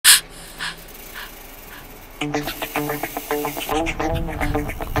Okay,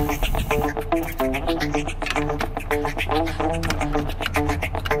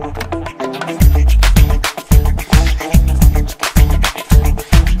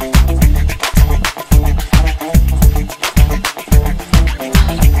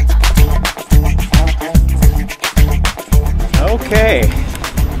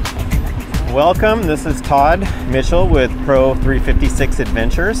 welcome. This is Todd Mitchell with Pro 356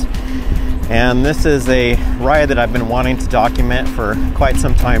 Adventures, and this is a ride that I've been wanting to document for quite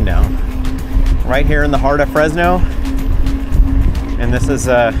some time now. Right here in the heart of Fresno, and this is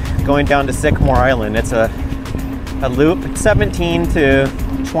going down to Sycamore Island. It's a loop. It's 17 to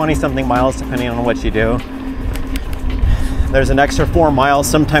 20 something miles depending on what you do. There's an extra 4 miles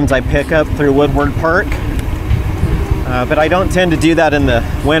sometimes I pick up through Woodward Park. But I don't tend to do that in the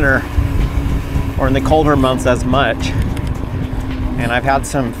winter or in the colder months as much. And I've had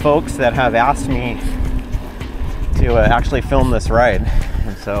some folks that have asked me to actually film this ride.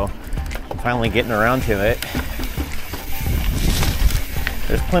 And so I'm finally getting around to it.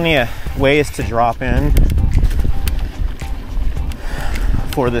 There's plenty of ways to drop in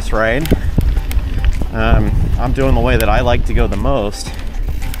for this ride. I'm doing the way that I like to go the most.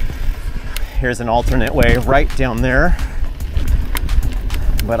 Here's an alternate way right down there,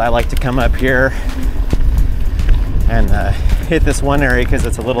 but I like to come up here and hit this one area because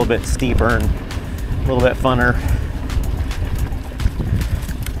it's a little bit steeper and a little bit funner.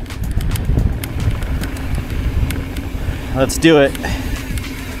 Let's do it.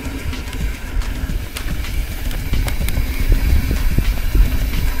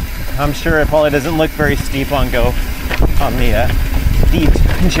 I'm sure it probably doesn't look very steep on the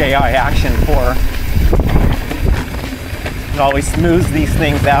DJI Action 4. It always smooths these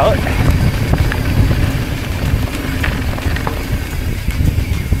things out.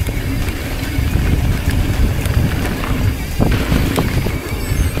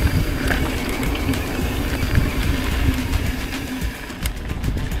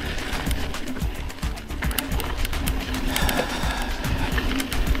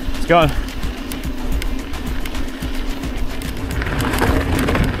 It's going.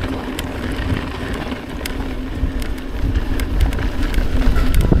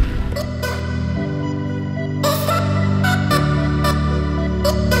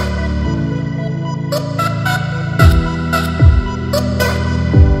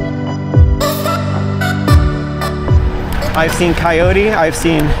 I've seen coyote, I've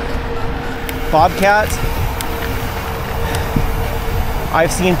seen bobcat,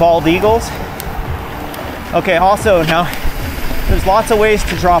 I've seen bald eagles. Okay, also now, there's lots of ways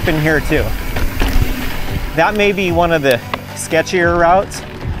to drop in here too. That may be one of the sketchier routes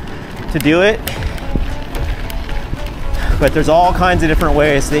to do it, but there's all kinds of different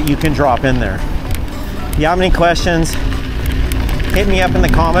ways that you can drop in there. If you have any questions, hit me up in the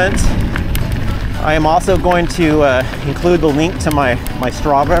comments. I am also going to include the link to my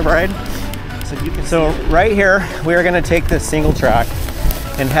Strava ride, so you can. So right here, we are going to take this single track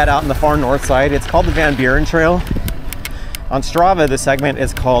and head out in the far north side. It's called the Van Buren Trail. On Strava, the segment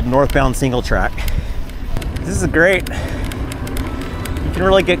is called Northbound Single Track. This is great. You can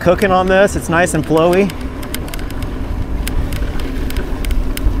really get cooking on this. It's nice and flowy.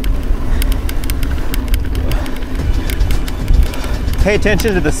 Pay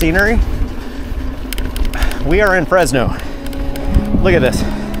attention to the scenery. We are in Fresno. Look at this.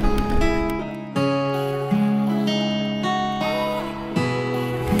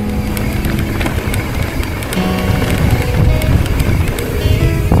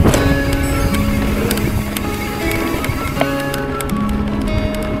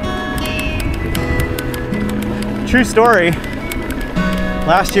 True story.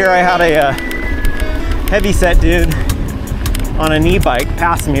 Last year I had a heavyset dude on a knee bike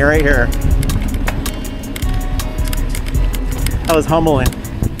pass me right here. That was humbling.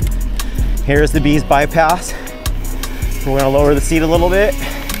 Here's the Bees bypass. We're gonna lower the seat a little bit.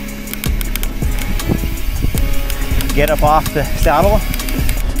 Get up off the saddle.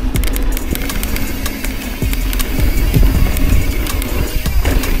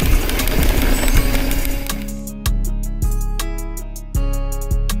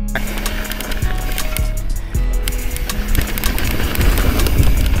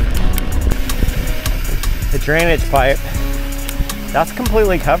 The drainage pipe, that's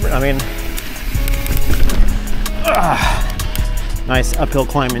completely covered. I mean, nice uphill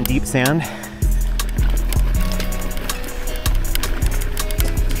climb in deep sand.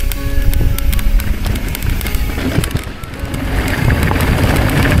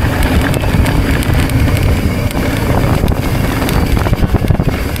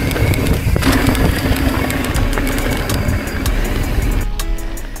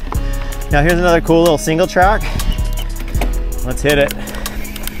 Now here's another cool little single track. Let's hit it.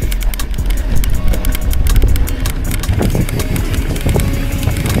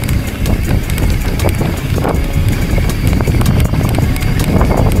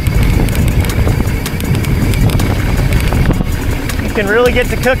 You can really get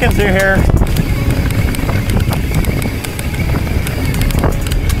to cooking through here.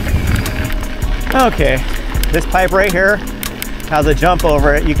 Okay, this pipe right here has a jump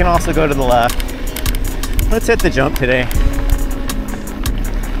over it. You can also go to the left. Let's hit the jump today.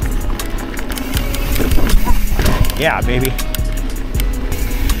 Yeah, baby.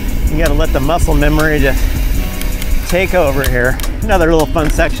 You gotta let the muscle memory just take over here. Another little fun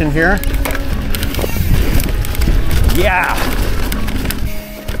section here. Yeah.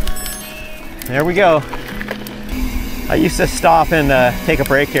 There we go. I used to stop and take a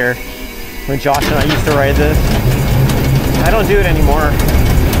break here when Josh and I used to ride this. I don't do it anymore.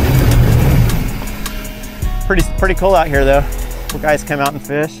 Pretty cool out here though. Where guys come out and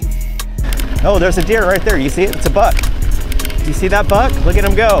fish. Oh, there's a deer right there. You see it? It's a buck. You see that buck? Look at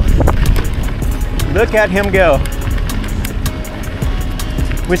him go. Look at him go.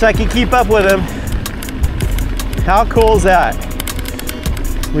 Wish I could keep up with him. How cool is that?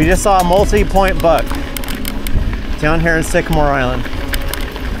 We just saw a multi-point buck down here in Sycamore Island.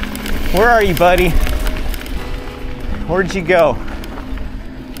 Where are you, buddy? Where'd you go?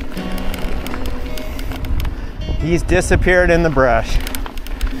 He's disappeared in the brush.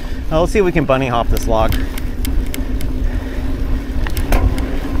 Now let's see if we can bunny hop this log.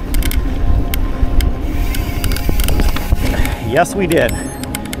 Yes, we did.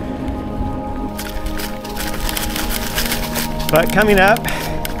 But coming up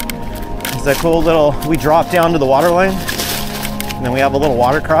is a cool little, we drop down to the water line and then we have a little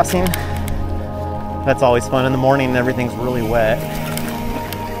water crossing. That's always fun in the morning and everything's really wet.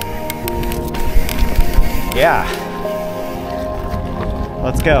 Yeah.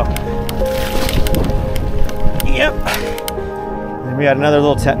 Let's go. Yep. And we got another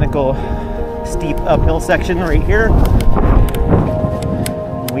little technical steep uphill section right here.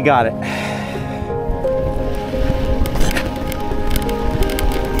 We got it.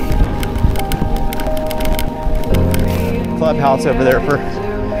 Clubhouse over there for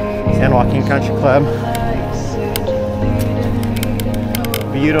San Joaquin Country Club.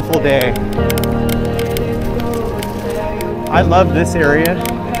 Beautiful day. I love this area.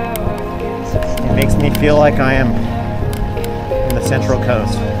 It makes me feel like I am in the Central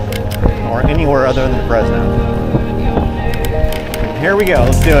Coast or anywhere other than Fresno. Here we go,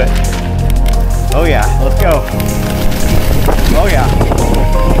 let's do it. Oh yeah, let's go. Oh yeah.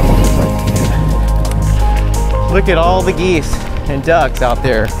 Look at all the geese and ducks out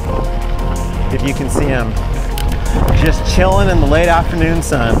there. If you can see them. Just chilling in the late afternoon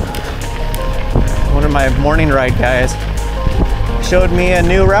sun. One of my morning ride guys showed me a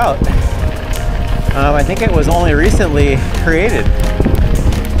new route. I think it was only recently created.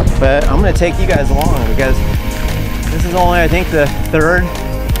 But I'm gonna take you guys along because this is only, I think, the third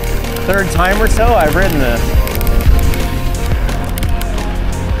time or so I've ridden this.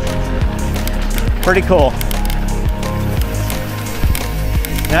 Pretty cool.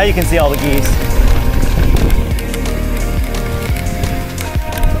 Now you can see all the geese.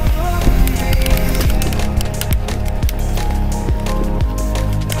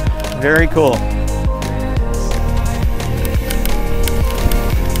 Very cool.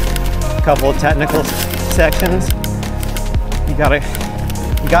 A couple of technical sections. You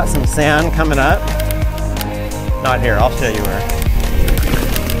got some sand coming up. Not here, I'll show you where.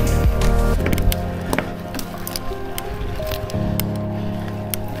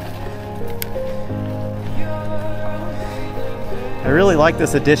 I really like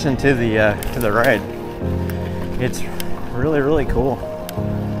this addition to the ride. It's really, really cool.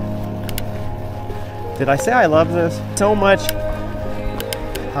 Did I say I love this so much?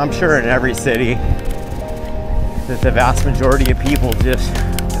 I'm sure in every city that the vast majority of people just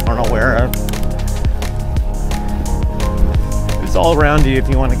aren't aware of. It's all around you if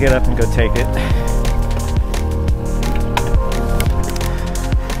you want to get up and go take it.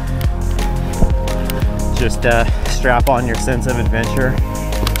 Just strap on your sense of adventure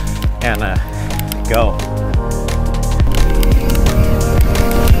and go.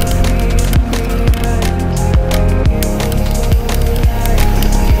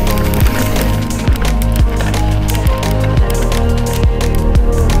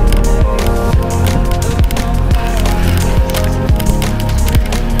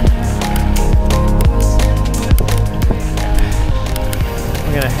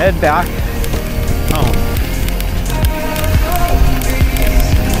 Head back home.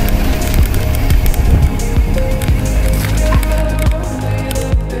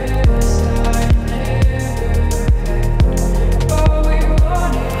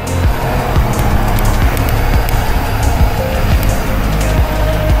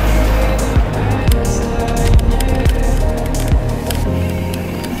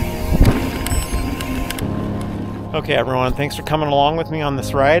 Okay everyone, thanks for coming along with me on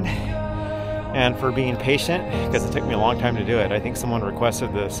this ride and for being patient, because it took me a long time to do it. I think someone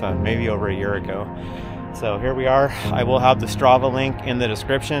requested this maybe over a year ago. So here we are. I will have the Strava link in the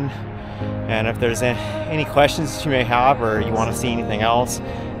description, and if there's any questions that you may have or you want to see anything else,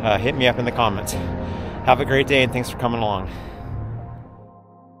 hit me up in the comments. Have a great day and thanks for coming along.